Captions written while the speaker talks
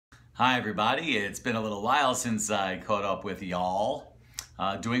Hi everybody, it's been a little while since I caught up with y'all.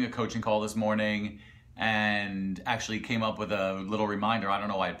 Doing a coaching call this morning and actually came up with a little reminder. I don't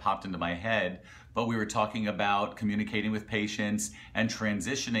know why it popped into my head, but we were talking about communicating with patients and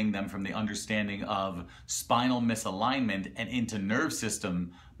transitioning them from the understanding of spinal misalignment and into nerve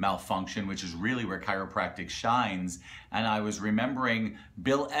system malfunction, which is really where chiropractic shines. And I was remembering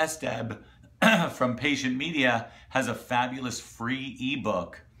Bill Esteb from Patient Media has a fabulous free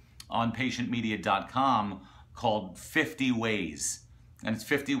ebook on patientmedia.com called 50 Ways. And it's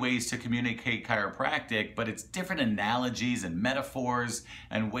 50 ways to communicate chiropractic, but it's different analogies and metaphors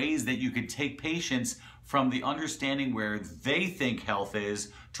and ways that you could take patients from the understanding where they think health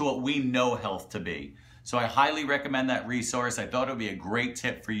is to what we know health to be. So I highly recommend that resource. I thought it would be a great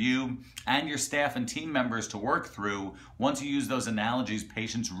tip for you and your staff and team members to work through. Once you use those analogies,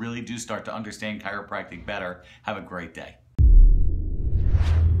 patients really do start to understand chiropractic better. Have a great day.